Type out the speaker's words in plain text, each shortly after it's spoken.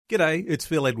G'day, it's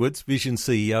Phil Edwards, Vision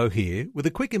CEO here, with a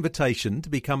quick invitation to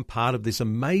become part of this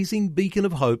amazing beacon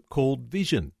of hope called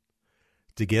Vision.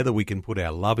 Together we can put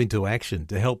our love into action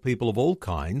to help people of all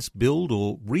kinds build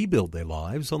or rebuild their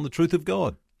lives on the truth of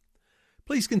God.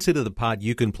 Please consider the part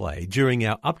you can play during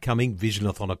our upcoming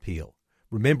Visionathon appeal,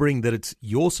 remembering that it's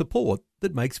your support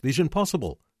that makes Vision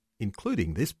possible,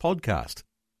 including this podcast.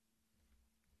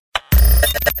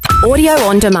 Audio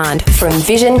on demand from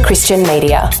Vision Christian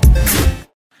Media.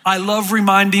 I love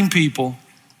reminding people,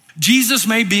 Jesus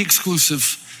may be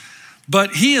exclusive,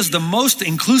 but he is the most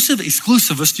inclusive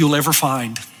exclusivist you'll ever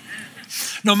find.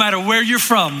 No matter where you're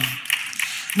from,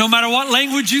 no matter what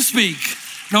language you speak,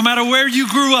 no matter where you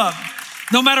grew up,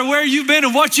 no matter where you've been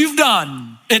and what you've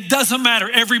done, it doesn't matter.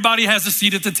 Everybody has a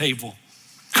seat at the table.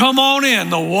 Come on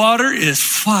in, the water is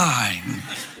fine.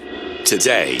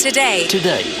 Today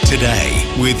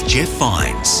with Jeff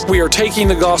Vines. We are taking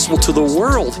the gospel to the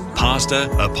world. Pastor,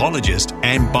 apologist,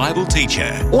 and Bible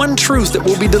teacher. One truth that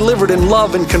will be delivered in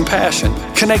love and compassion,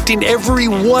 connecting every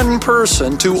one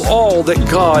person to all that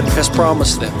God has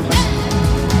promised them.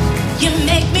 You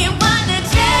make me wanna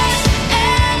dance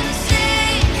and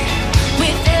sing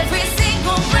with every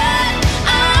single breath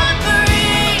I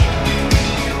breathe.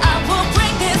 I will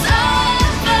bring this offering.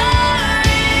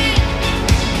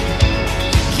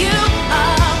 You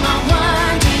are my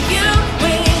wonder, you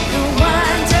bring the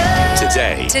wonder.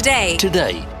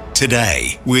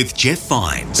 Today with Jeff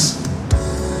Vines.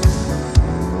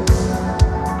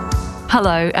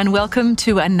 Hello and welcome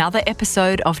to another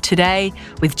episode of Today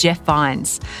with Jeff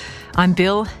Vines. I'm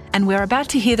Bill and we're about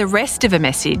to hear the rest of a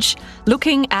message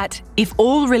looking at if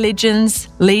all religions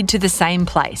lead to the same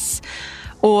place.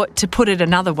 Or to put it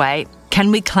another way,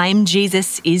 can we claim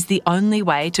Jesus is the only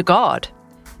way to God?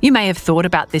 You may have thought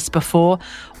about this before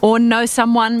or know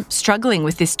someone struggling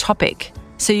with this topic.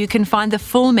 So you can find the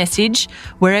full message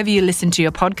wherever you listen to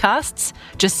your podcasts.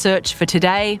 Just search for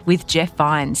Today with Jeff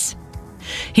Vines.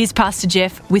 Here's Pastor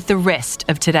Jeff with the rest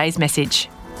of today's message.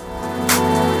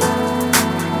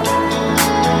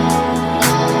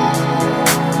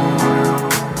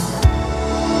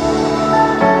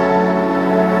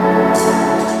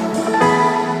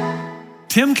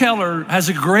 Tim Keller has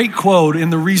a great quote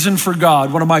in The Reason for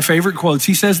God, one of my favorite quotes.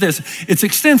 He says this, it's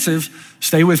extensive,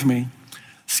 stay with me.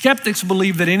 Skeptics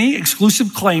believe that any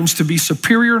exclusive claims to be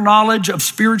superior knowledge of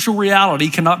spiritual reality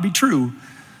cannot be true.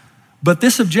 But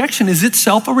this objection is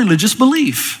itself a religious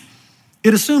belief.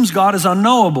 It assumes God is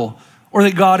unknowable, or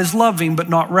that God is loving but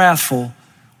not wrathful,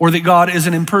 or that God is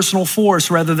an impersonal force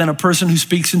rather than a person who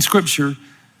speaks in Scripture.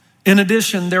 In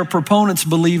addition, their proponents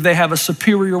believe they have a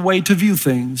superior way to view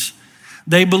things.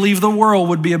 They believe the world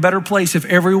would be a better place if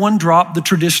everyone dropped the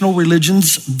traditional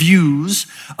religion's views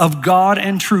of God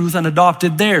and truth and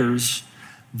adopted theirs.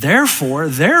 Therefore,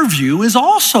 their view is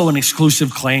also an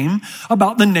exclusive claim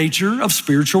about the nature of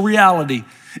spiritual reality.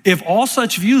 If all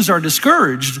such views are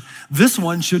discouraged, this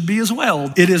one should be as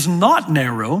well. It is not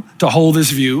narrow to hold this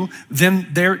view, then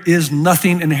there is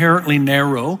nothing inherently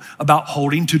narrow about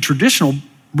holding to traditional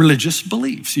religious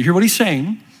beliefs. You hear what he's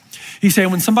saying? He's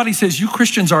saying when somebody says you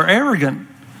Christians are arrogant,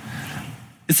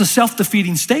 it's a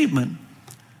self-defeating statement.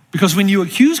 Because when you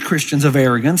accuse Christians of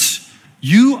arrogance,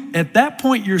 you at that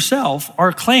point yourself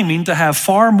are claiming to have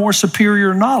far more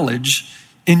superior knowledge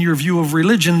in your view of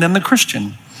religion than the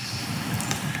Christian.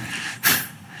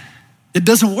 It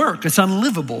doesn't work. It's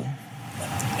unlivable.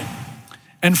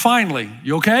 And finally,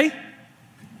 you okay?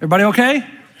 Everybody okay?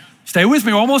 Stay with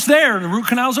me. We're almost there. The root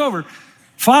canal's over.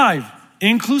 5.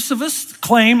 Inclusivists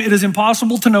claim it is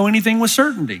impossible to know anything with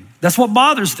certainty. That's what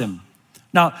bothers them.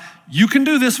 Now, you can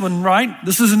do this one, right?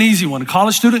 This is an easy one. A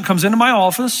college student comes into my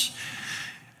office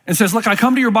and says, look, I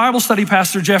come to your Bible study,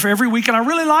 Pastor Jeff, every week, and I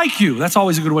really like you. That's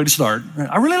always a good way to start.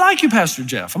 I really like you, Pastor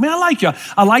Jeff. I mean, I like you.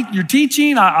 I like your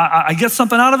teaching. I get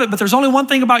something out of it, but there's only one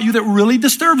thing about you that really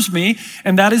disturbs me,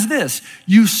 and that is this.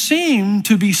 You seem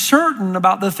to be certain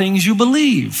about the things you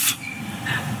believe.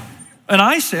 And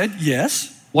I said, yes.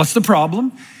 What's the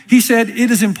problem? He said, it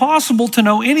is impossible to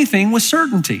know anything with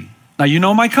certainty. Now, you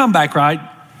know my comeback, right?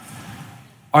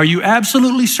 Are you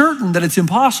absolutely certain that it's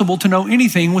impossible to know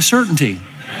anything with certainty?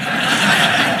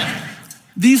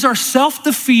 These are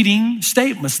self-defeating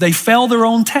statements. They fail their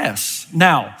own tests.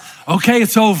 Now, okay,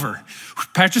 it's over.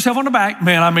 Pat yourself on the back.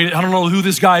 Man, I don't know who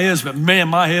this guy is, but man,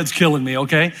 my head's killing me,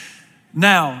 okay?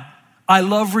 Now, I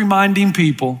love reminding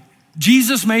people,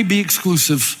 Jesus may be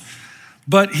exclusive,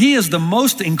 but he is the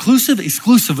most inclusive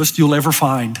exclusivist you'll ever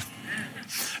find.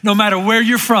 No matter where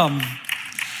you're from,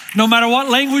 no matter what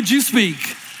language you speak,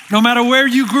 no matter where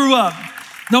you grew up,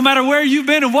 no matter where you've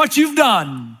been and what you've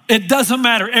done, it doesn't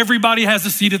matter. Everybody has a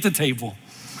seat at the table.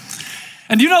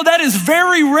 And you know, that is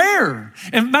very rare.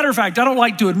 And matter of fact, I don't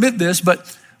like to admit this,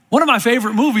 but one of my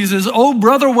favorite movies is Oh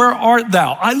Brother, Where Art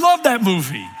Thou? I love that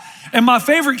movie. And my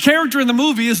favorite character in the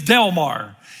movie is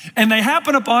Delmar. And they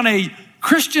happen upon a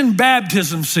Christian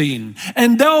baptism scene.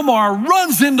 And Delmar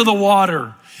runs into the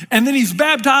water. And then he's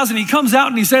baptized and he comes out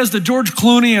and he says to George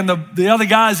Clooney and the other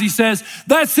guys, he says,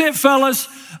 "That's it, fellas.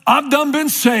 I've done been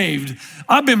saved.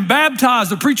 I've been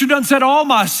baptized. The preacher done said all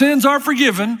my sins are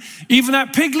forgiven. Even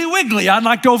that Piggly Wiggly I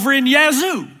knocked over in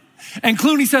Yazoo." And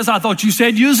Clooney says, "I thought you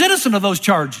said you was innocent of those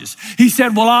charges." He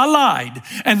said, "Well, I lied."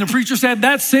 And the preacher said,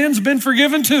 "That sin's been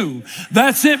forgiven too.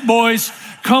 That's it, boys.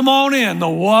 Come on in. The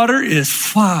water is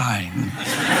fine."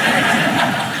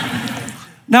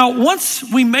 Now, once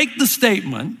we make the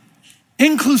statement,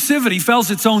 inclusivity fails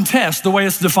its own test the way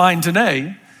it's defined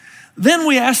today, then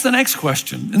we ask the next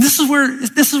question. And this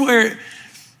is where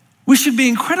we should be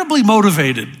incredibly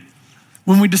motivated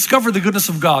when we discover the goodness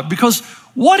of God. Because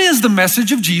what is the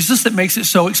message of Jesus that makes it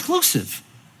so exclusive?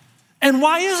 And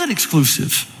why is it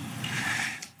exclusive?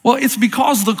 Well, it's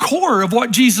because the core of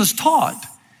what Jesus taught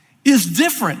is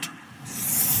different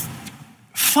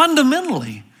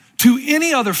fundamentally to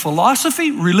any other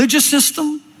philosophy, religious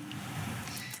system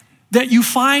that you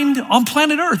find on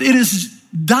planet Earth. It is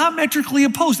diametrically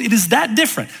opposed. It is that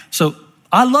different. So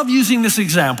I love using this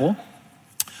example.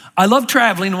 I love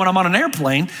traveling. When I'm on an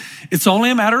airplane, it's only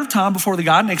a matter of time before the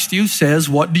guy next to you says,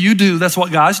 "What do you do?" That's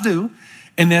what guys do.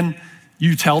 And then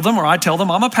you tell them, or I tell them,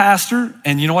 "I'm a pastor."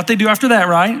 And you know what they do after that,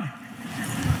 right?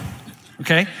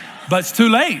 Okay. But it's too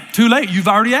late. You've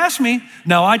already asked me.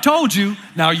 Now I told you.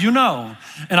 Now you know.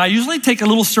 And I usually take a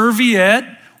little serviette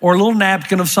or a little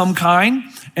napkin of some kind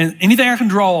and anything I can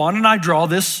draw on, and I draw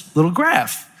this little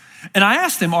graph. And I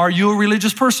asked them, "Are you a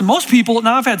religious person?" Most people,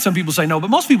 now I've had some people say no, but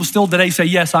most people still today say,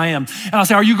 "Yes, I am." And I'll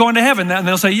say, "Are you going to heaven?" And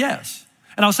they'll say, "Yes."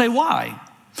 And I'll say, "Why?"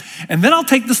 And then I'll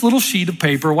take this little sheet of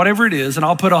paper, whatever it is, and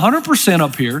I'll put 100%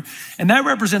 up here, and that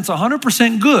represents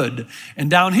 100% good. And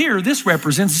down here, this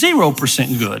represents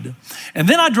 0% good. And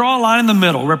then I draw a line in the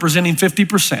middle representing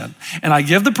 50%. And I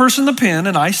give the person the pen,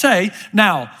 and I say,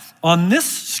 "Now, on this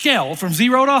scale from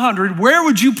 0 to 100, where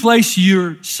would you place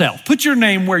yourself? Put your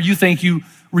name where you think you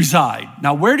reside."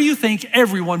 Now, where do you think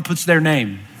everyone puts their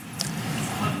name?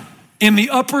 In the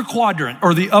upper quadrant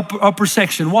or the upper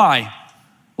section. Why?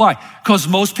 Why? Because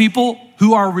most people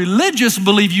who are religious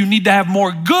believe you need to have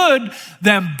more good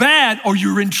than bad or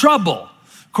you're in trouble.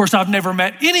 Of course, I've never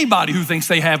met anybody who thinks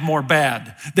they have more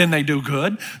bad than they do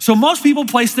good. So most people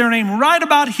place their name right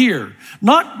about here,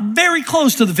 not very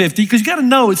close to the 50, because you got to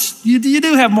know you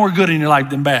do have more good in your life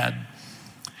than bad.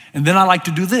 And then I like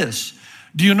to do this.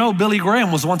 Do you know Billy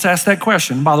Graham was once asked that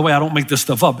question? By the way, I don't make this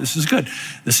stuff up. This is good.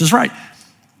 This is right.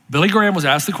 Billy Graham was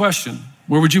asked the question,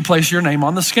 "Where would you place your name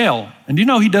on the scale?" And you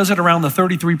know he does it around the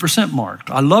 33% mark.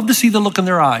 I love to see the look in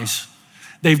their eyes.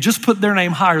 They've just put their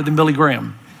name higher than Billy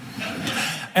Graham.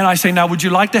 And I say, "Now, would you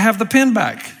like to have the pen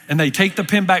back?" And they take the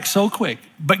pen back so quick.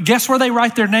 But guess where they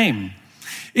write their name?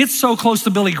 It's so close to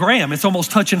Billy Graham, it's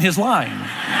almost touching his line.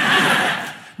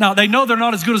 Now, they know they're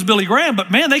not as good as Billy Graham, but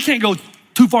man, they can't go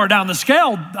too far down the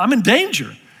scale. I'm in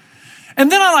danger. And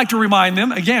then I like to remind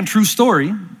them, again, true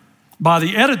story, by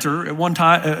the editor at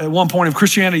one point of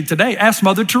Christianity Today, asked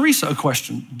Mother Teresa a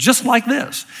question just like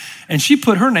this. And she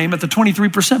put her name at the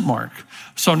 23% mark.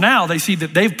 So now they see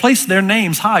that they've placed their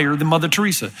names higher than Mother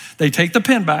Teresa. They take the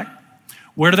pen back.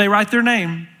 Where do they write their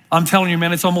name? I'm telling you,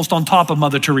 man, it's almost on top of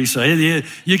Mother Teresa.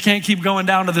 You can't keep going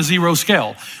down to the 0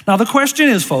 scale. Now the question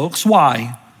is, folks,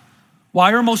 why?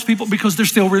 Why are most people? Because they're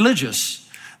still religious.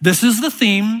 This is the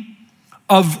theme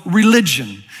of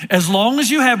religion. As long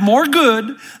as you have more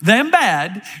good than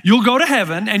bad, you'll go to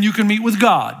heaven and you can meet with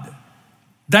God.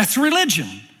 That's religion.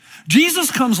 Jesus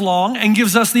comes along and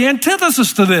gives us the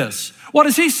antithesis to this. What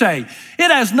does he say?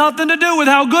 It has nothing to do with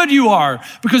how good you are.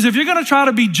 Because if you're going to try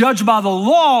to be judged by the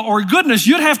law or goodness,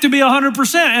 you'd have to be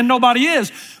 100%, and nobody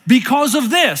is. Because of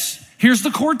this. Here's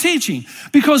the core teaching.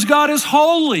 Because God is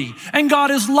holy and God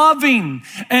is loving.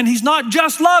 And he's not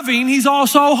just loving, he's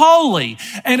also holy.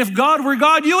 And if God were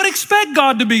God, you would expect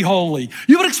God to be holy.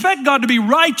 You would expect God to be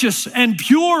righteous and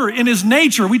pure in his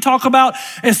nature. We talk about,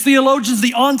 as theologians,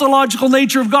 the ontological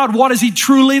nature of God. What is he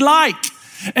truly like?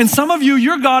 And some of you,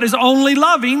 your God is only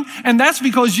loving, and that's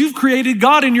because you've created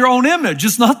God in your own image.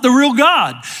 It's not the real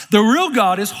God. The real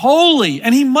God is holy,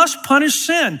 and he must punish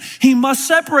sin. He must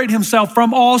separate himself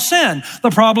from all sin.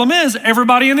 The problem is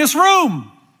everybody in this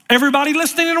room, everybody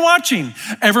listening and watching,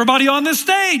 everybody on this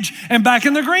stage and back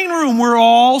in the green room, we're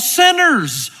all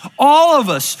sinners, all of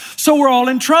us. So we're all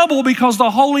in trouble because the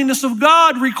holiness of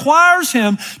God requires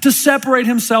him to separate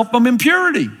himself from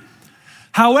impurity.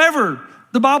 However,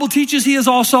 the Bible teaches he is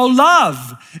also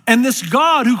love. And this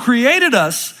God who created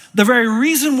us, the very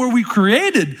reason where we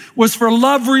created was for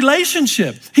love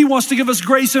relationship. He wants to give us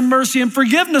grace and mercy and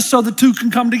forgiveness so the two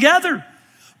can come together.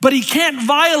 But he can't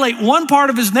violate one part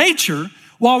of his nature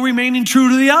while remaining true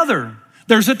to the other.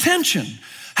 There's a tension.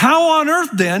 How on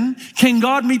earth then can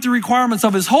God meet the requirements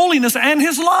of his holiness and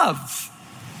his love?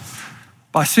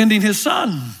 By sending his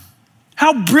son.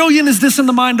 How brilliant is this in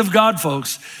the mind of God,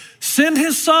 folks? Send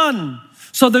his son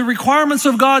so the requirements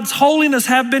of God's holiness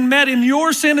have been met and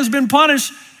your sin has been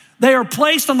punished. They are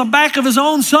placed on the back of his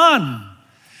own son.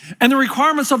 And the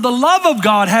requirements of the love of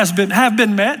God have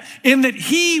been met in that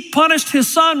he punished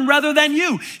his son rather than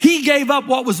you. He gave up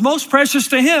what was most precious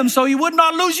to him so he would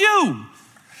not lose you.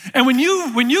 And when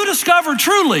you discover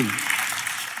truly,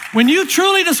 when you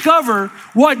truly discover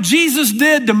what Jesus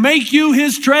did to make you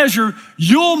his treasure,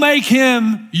 you'll make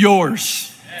him yours.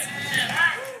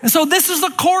 And so this is the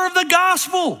core of the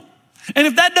gospel. And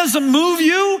if that doesn't move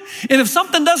you, and if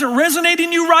something doesn't resonate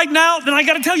in you right now, then I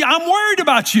got to tell you, I'm worried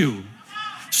about you.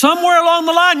 Somewhere along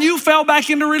the line, you fell back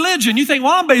into religion. You think,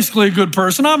 well, I'm basically a good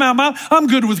person. I'm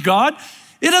good with God.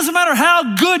 It doesn't matter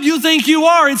how good you think you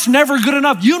are. It's never good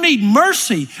enough. You need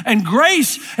mercy and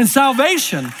grace and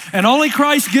salvation, and only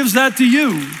Christ gives that to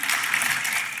you.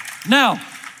 Now,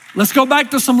 let's go back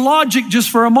to some logic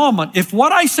just for a moment. If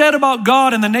what I said about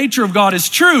God and the nature of God is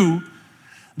true,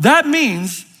 that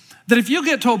means that if you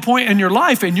get to a point in your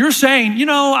life and you're saying, you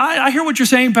know, I hear what you're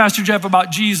saying, Pastor Jeff,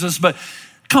 about Jesus, but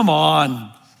come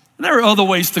on, there are other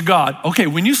ways to God. Okay,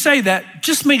 when you say that,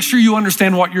 just make sure you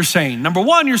understand what you're saying. Number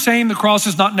one, you're saying the cross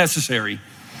is not necessary.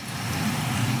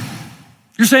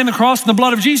 You're saying the cross and the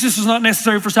blood of Jesus is not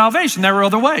necessary for salvation. There are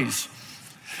other ways.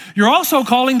 You're also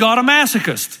calling God a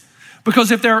masochist,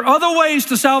 because if there are other ways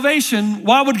to salvation,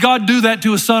 why would God do that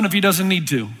to his son if he doesn't need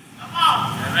to?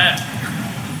 Amen.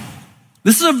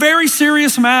 This is a very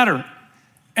serious matter,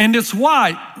 and it's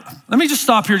why, let me just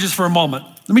stop here just for a moment.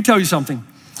 Let me tell you something.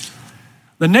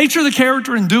 The nature, the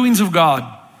character, and doings of God,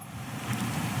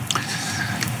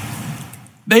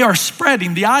 they are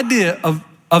spreading the idea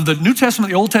of the New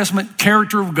Testament, the Old Testament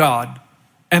character of God,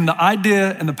 and the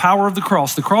idea and the power of the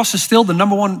cross. The cross is still the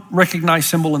number one recognized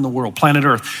symbol in the world, planet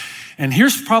Earth. And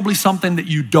here's probably something that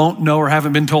you don't know or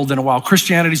haven't been told in a while.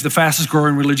 Christianity is the fastest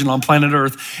growing religion on planet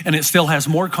Earth, and it still has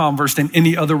more converts than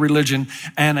any other religion.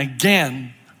 And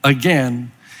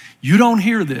again, you don't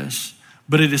hear this,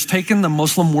 but it has taken the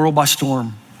Muslim world by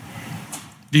storm.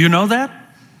 Do you know that?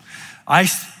 I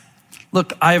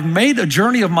have made a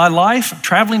journey of my life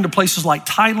traveling to places like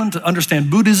Thailand to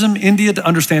understand Buddhism, India to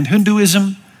understand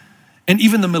Hinduism, and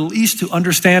even the Middle East to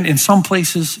understand, in some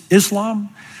places, Islam.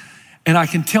 And I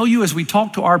can tell you, as we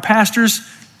talk to our pastors,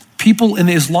 people in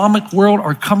the Islamic world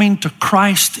are coming to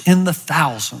Christ in the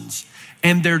thousands.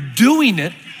 And they're doing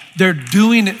it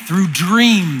through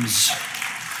dreams.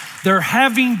 They're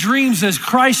having dreams as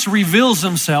Christ reveals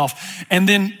himself. And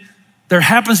then there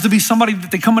happens to be somebody that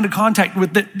they come into contact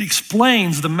with that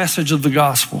explains the message of the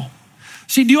gospel.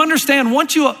 See, do you understand?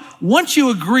 Once you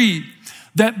agree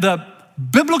that the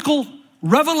biblical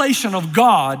revelation of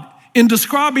God in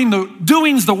describing the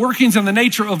doings, the workings, and the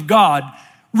nature of God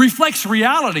reflects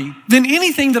reality, then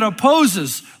anything that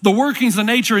opposes the workings, the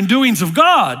nature, and doings of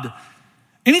God,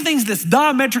 anything that's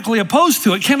diametrically opposed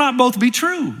to it cannot both be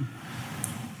true.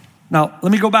 Now,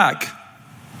 let me go back.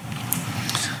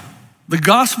 The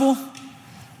gospel,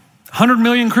 100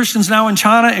 million Christians now in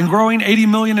China and growing, 80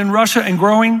 million in Russia and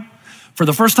growing. For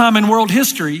the first time in world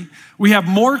history, we have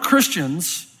more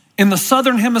Christians in the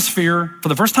southern hemisphere, for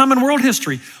the first time in world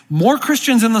history, more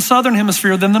Christians in the southern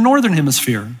hemisphere than the northern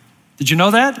hemisphere. Did you know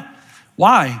that?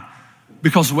 Why?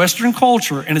 Because Western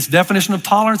culture and its definition of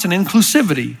tolerance and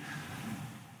inclusivity,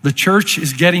 the church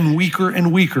is getting weaker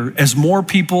and weaker as more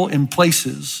people in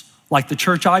places like the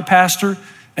church I pastor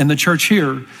and the church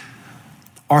here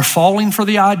are falling for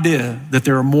the idea that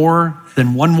there are more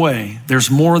than one way. There's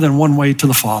more than one way to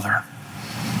the Father.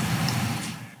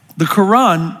 The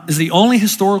Quran is the only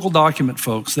historical document,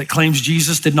 folks, that claims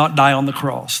Jesus did not die on the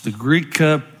cross. The Greek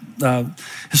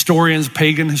historians,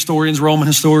 pagan historians, Roman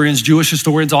historians, Jewish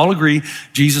historians all agree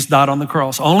Jesus died on the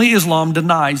cross. Only Islam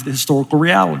denies the historical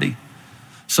reality.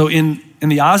 So in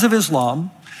the eyes of Islam,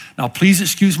 now please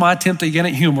excuse my attempt again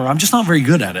at humor. I'm just not very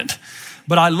good at it.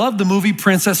 But I love the movie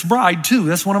Princess Bride too.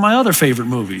 That's one of my other favorite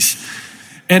movies.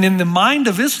 And in the mind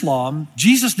of Islam,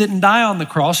 Jesus didn't die on the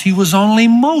cross. He was only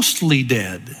mostly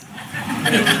dead.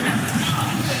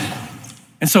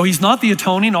 And so he's not the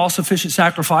atoning, all-sufficient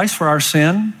sacrifice for our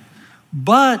sin.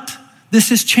 But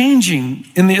this is changing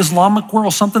in the Islamic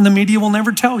world, something the media will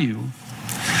never tell you.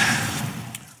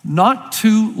 Not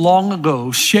too long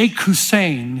ago, Sheikh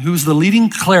Hussein, who's the leading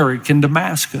cleric in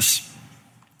Damascus,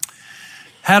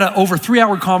 had an over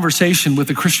 3-hour conversation with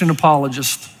a Christian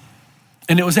apologist,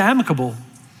 and it was amicable.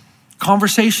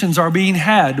 Conversations are being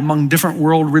had among different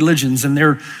world religions, and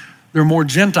they're more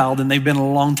Gentile than they've been in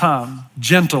a long time.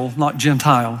 Gentle, not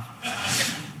Gentile.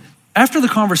 After the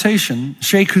conversation,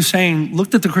 Sheikh Hussein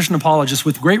looked at the Christian apologist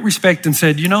with great respect and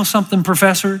said, "You know something,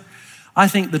 Professor? I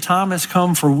think the time has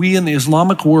come for we in the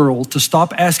Islamic world to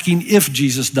stop asking if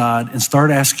Jesus died and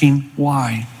start asking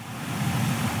why."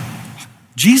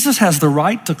 Jesus has the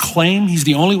right to claim he's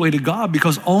the only way to God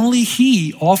because only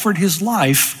he offered his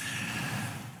life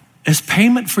as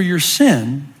payment for your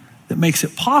sin that makes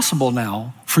it possible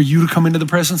now for you to come into the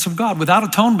presence of God. Without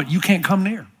atonement, you can't come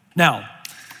near. Now,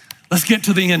 let's get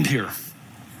to the end here.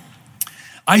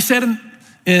 I said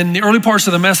in the early parts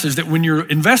of the message that when you're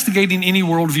investigating any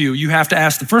worldview, you have to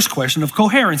ask the first question of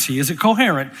coherency. Is it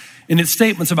coherent in its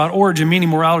statements about origin, meaning,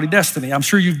 morality, destiny? I'm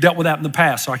sure you've dealt with that in the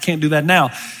past, so I can't do that now.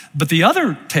 But the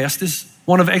other test is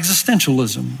one of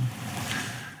existentialism.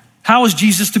 How is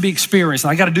Jesus to be experienced?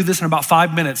 And I got to do this in about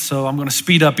 5 minutes, so I'm going to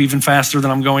speed up even faster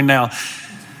than I'm going now.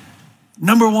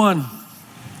 Number one,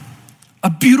 a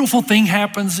beautiful thing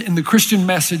happens in the Christian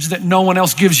message that no one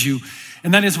else gives you,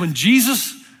 and that is when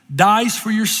Jesus dies for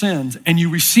your sins and you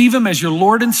receive him as your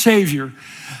Lord and Savior,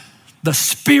 the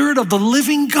Spirit of the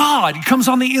living God comes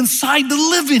on the inside to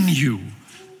live in you.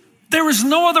 There is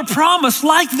no other promise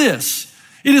like this.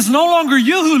 It is no longer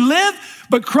you who live,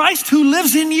 but Christ who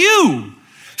lives in you,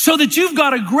 so that you've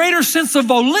got a greater sense of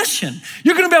volition.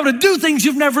 You're going to be able to do things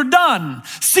you've never done,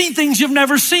 see things you've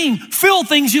never seen, feel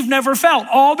things you've never felt,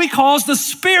 all because the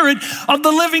Spirit of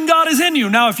the living God is in you.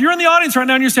 Now, if you're in the audience right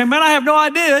now and you're saying, "Man, I have no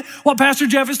idea what Pastor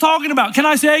Jeff is talking about," can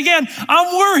I say again,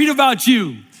 I'm worried about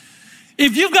you.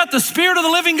 If you've got the Spirit of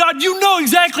the living God, you know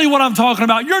exactly what I'm talking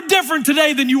about. You're different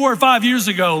today than you were 5 years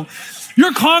ago.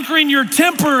 You're conquering your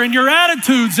temper and your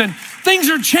attitudes, and things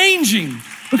are changing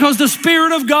because the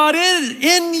Spirit of God is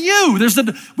in you.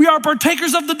 We are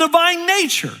partakers of the divine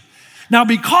nature. Now,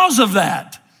 because of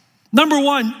that, number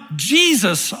one,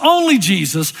 Jesus, only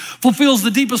Jesus, fulfills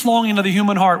the deepest longing of the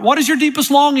human heart. What is your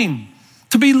deepest longing?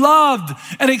 To be loved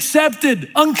and accepted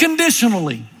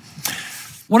unconditionally.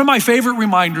 One of my favorite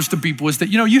reminders to people is that,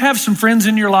 you have some friends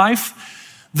in your life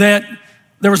that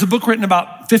there was a book written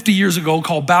about 50 years ago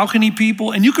called Balcony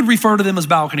People, and you could refer to them as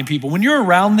balcony people. When you're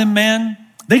around them, man,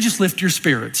 they just lift your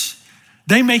spirits.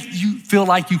 They make you feel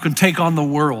like you can take on the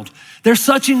world. They're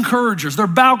such encouragers. They're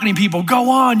balcony people. Go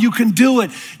on, you can do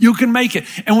it. You can make it.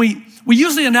 And we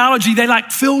use the analogy, they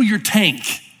like fill your tank.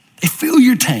 They fill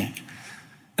your tank.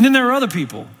 And then there are other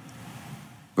people.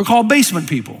 They're called basement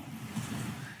people.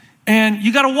 And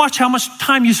you got to watch how much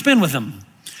time you spend with them.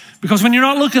 Because when you're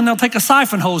not looking, they'll take a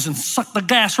siphon hose and suck the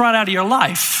gas right out of your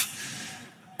life.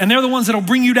 And they're the ones that'll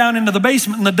bring you down into the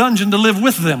basement and the dungeon to live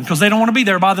with them because they don't want to be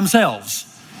there by themselves.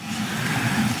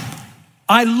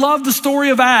 I love the story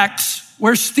of Acts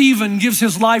where Stephen gives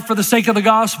his life for the sake of the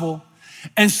gospel.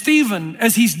 And Stephen,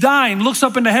 as he's dying, looks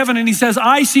up into heaven and he says,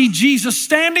 "I see Jesus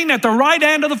standing at the right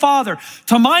hand of the Father."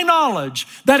 To my knowledge,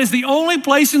 that is the only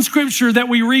place in Scripture that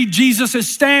we read Jesus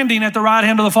is standing at the right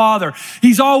hand of the Father.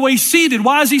 He's always seated.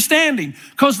 Why is he standing?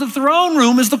 Because the throne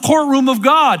room is the courtroom of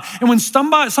God. And when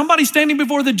somebody's standing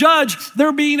before the judge,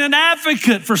 they're being an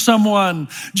advocate for someone.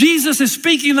 Jesus is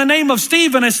speaking the name of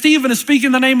Stephen as Stephen is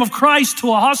speaking the name of Christ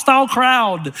to a hostile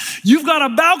crowd. You've got a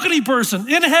balcony person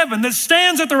in heaven that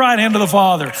stands at the right hand of the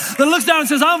Father, that looks down and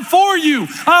says, "I'm for you.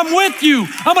 I'm with you.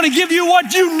 I'm going to give you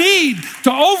what you need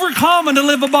to overcome and to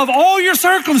live above all your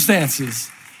circumstances."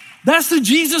 That's the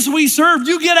Jesus we serve.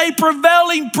 You get a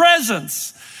prevailing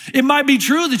presence. It might be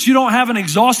true that you don't have an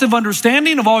exhaustive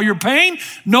understanding of all your pain.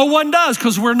 No one does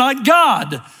because we're not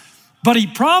God. But he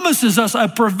promises us a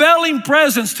prevailing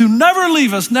presence to never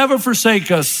leave us, never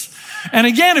forsake us. And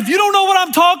again, if you don't know what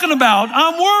I'm talking about,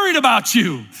 I'm worried about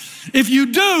you. If you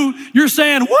do, you're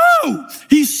saying, "Whoa,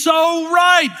 he's so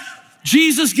right."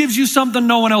 Jesus gives you something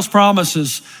no one else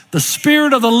promises. The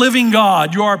Spirit of the living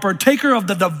God. You are a partaker of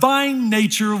the divine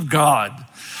nature of God.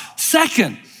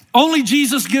 Second, only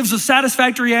Jesus gives a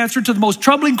satisfactory answer to the most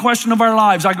troubling question of our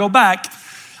lives. I go back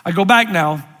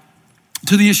now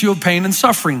to the issue of pain and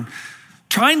suffering.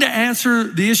 Trying to answer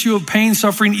the issue of pain,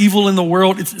 suffering, evil in the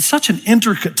world, it's such an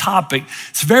intricate topic.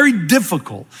 It's very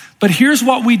difficult. But here's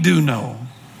what we do know.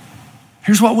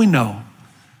 Here's what we know.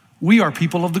 We are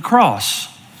people of the cross,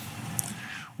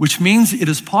 which means it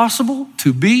is possible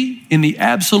to be in the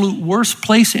absolute worst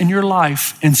place in your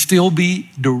life and still be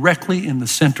directly in the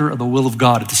center of the will of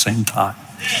God at the same time.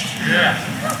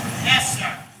 Yes,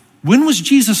 sir. When was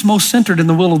Jesus most centered in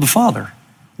the will of the Father?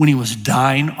 when he was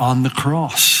dying on the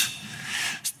cross.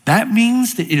 That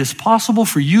means that it is possible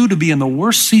for you to be in the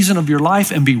worst season of your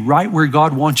life and be right where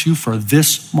God wants you for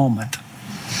this moment.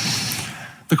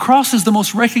 The cross is the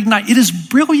most recognized. It is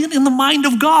brilliant in the mind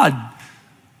of God.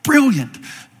 Brilliant.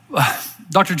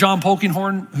 Dr. John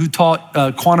Polkinghorne, who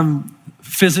taught quantum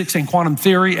physics and quantum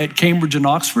theory at Cambridge and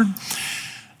Oxford,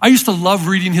 I used to love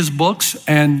reading his books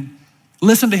and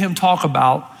listen to him talk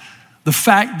about the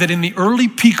fact that in the early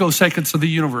picoseconds of the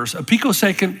universe, a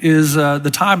picosecond is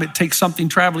the time it takes something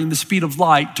traveling the speed of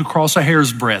light to cross a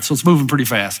hair's breadth, so it's moving pretty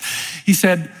fast. He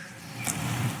said,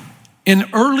 in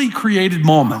early created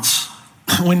moments,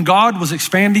 when God was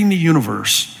expanding the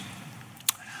universe,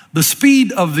 the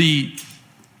speed of the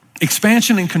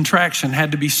expansion and contraction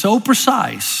had to be so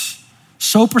precise,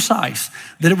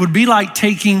 that it would be like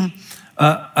taking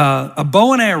a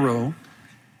bow and arrow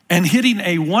and hitting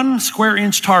a 1 square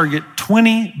inch target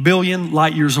 20 billion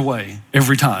light years away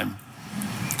every time.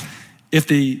 If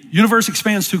the universe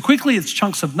expands too quickly, it's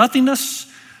chunks of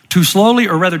nothingness. Too slowly,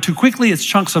 or rather too quickly, it's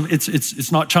chunks of,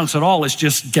 it's not chunks at all, it's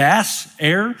just gas,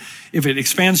 air. If it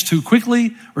expands too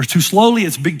quickly or too slowly,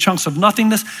 it's big chunks of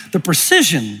nothingness. The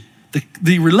precision,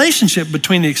 the relationship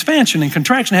between the expansion and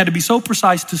contraction had to be so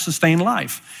precise to sustain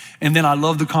life. And then I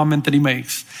love the comment that he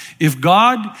makes. If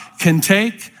God can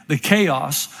take the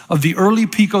chaos of the early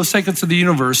picoseconds of the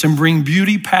universe and bring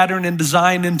beauty, pattern, and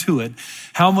design into it,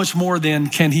 how much more then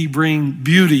can he bring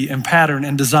beauty and pattern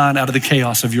and design out of the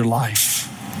chaos of your life?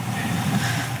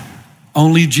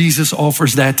 Only Jesus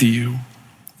offers that to you.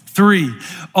 3,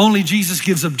 only Jesus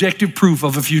gives objective proof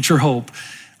of a future hope.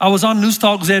 I was on News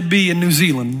Talk ZB in New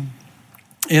Zealand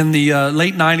in the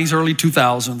late 90s, early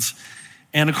 2000s.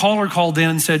 And a caller called in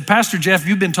and said, Pastor Jeff,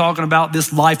 you've been talking about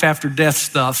this life after death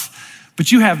stuff,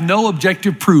 but you have no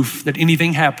objective proof that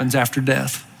anything happens after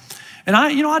death. And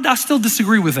I still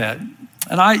disagree with that.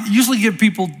 And I usually give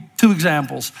people 2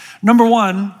 examples. Number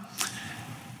 1,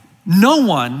 no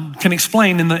one can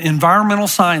explain in the environmental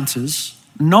sciences,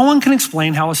 no one can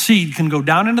explain how a seed can go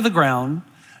down into the ground,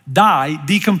 die,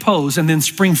 decompose, and then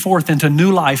spring forth into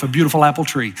new life, a beautiful apple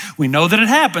tree. We know that it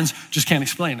happens, just can't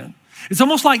explain it. It's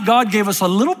almost like God gave us a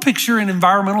little picture in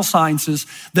environmental sciences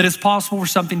that it's possible for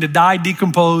something to die,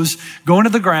 decompose, go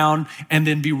into the ground, and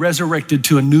then be resurrected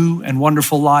to a new and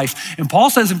wonderful life. And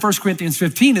Paul says in 1 Corinthians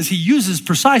 15, as he uses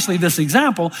precisely this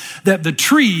example, that the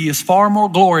tree is far more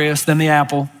glorious than the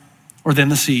apple or than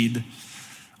the seed.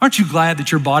 Aren't you glad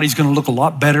that your body's going to look a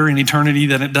lot better in eternity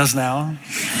than it does now?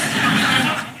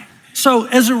 So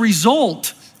as a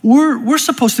result, we're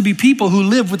supposed to be people who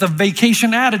live with a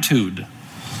vacation attitude.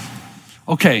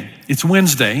 Okay, it's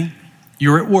Wednesday,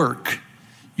 you're at work.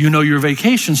 You know your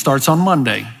vacation starts on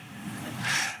Monday.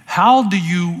 How do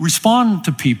you respond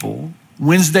to people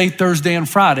Wednesday, Thursday, and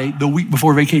Friday, the week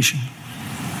before vacation?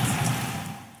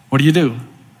 What do?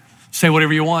 Say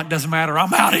whatever you want, doesn't matter.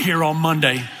 I'm out of here on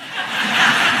Monday.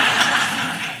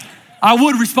 I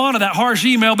would respond to that harsh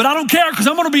email, but I don't care because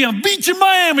I'm going to be on a beach in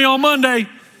Miami on Monday.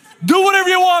 Do whatever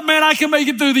you want, man. I can make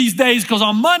it through these days because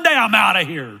on Monday, I'm out of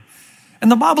here.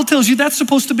 And the Bible tells you that's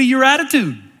supposed to be your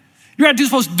attitude. Your attitude is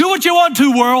supposed to do what you want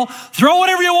to, world. Throw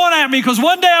whatever you want at me because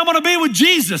one day I'm going to be with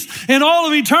Jesus in all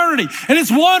of eternity. And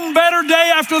it's one better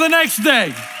day after the next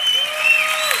day.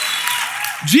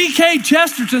 G.K.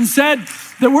 Chesterton said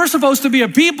that we're supposed to be a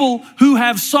people who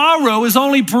have sorrow is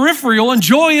only peripheral and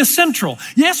joy is central.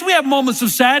 Yes, we have moments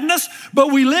of sadness,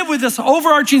 but we live with this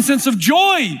overarching sense of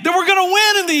joy that we're going to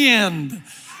win in the end.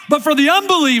 But for the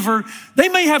unbeliever, they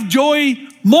may have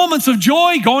moments of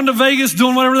joy, going to Vegas,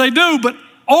 doing whatever they do, but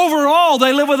overall,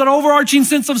 they live with an overarching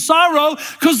sense of sorrow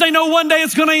because they know one day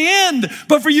it's going to end.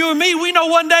 But for you and me, we know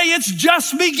one day it's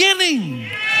just beginning.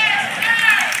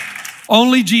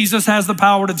 Only Jesus has the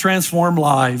power to transform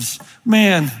lives.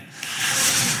 Man,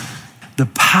 the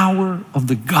power of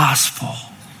the gospel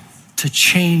to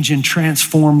change and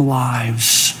transform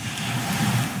lives,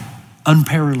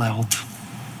 unparalleled.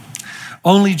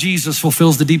 Only Jesus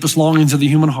fulfills the deepest longings of the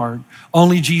human heart.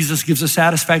 Only Jesus gives a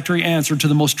satisfactory answer to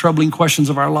the most troubling questions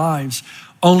of our lives.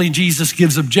 Only Jesus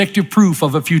gives objective proof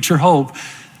of a future hope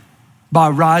by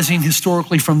rising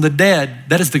historically from the dead.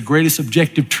 That is the greatest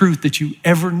objective truth that you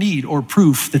ever need, or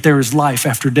proof that there is life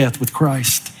after death with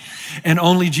Christ. And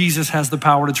only Jesus has the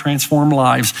power to transform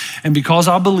lives. And because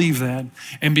I believe that,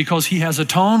 and because he has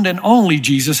atoned, and only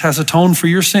Jesus has atoned for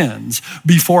your sins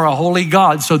before a holy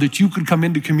God so that you could come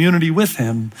into community with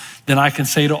him, then I can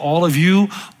say to all of you,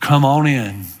 come on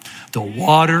in. The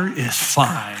water is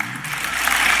fine.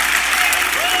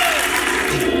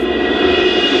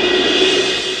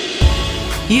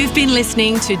 You've been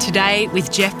listening to Today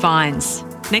with Jeff Vines.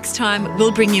 Next time,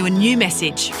 we'll bring you a new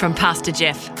message from Pastor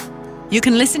Jeff. You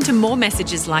can listen to more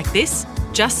messages like this.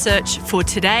 Just search for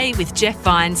Today with Jeff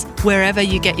Vines wherever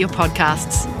you get your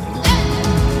podcasts.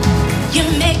 You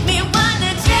make me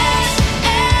wanna dance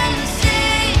and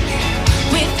sing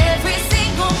with every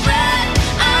single breath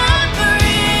I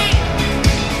breathe.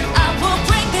 I will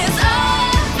bring this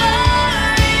offering.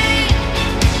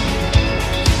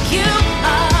 You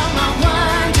are my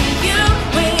wonder, you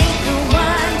with the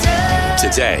wonder.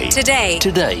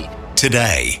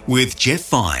 Today with Jeff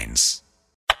Vines.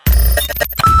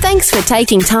 Thanks for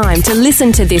taking time to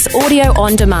listen to this audio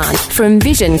on demand from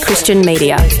Vision Christian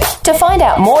Media. To find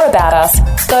out more about us,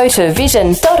 go to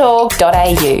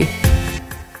vision.org.au.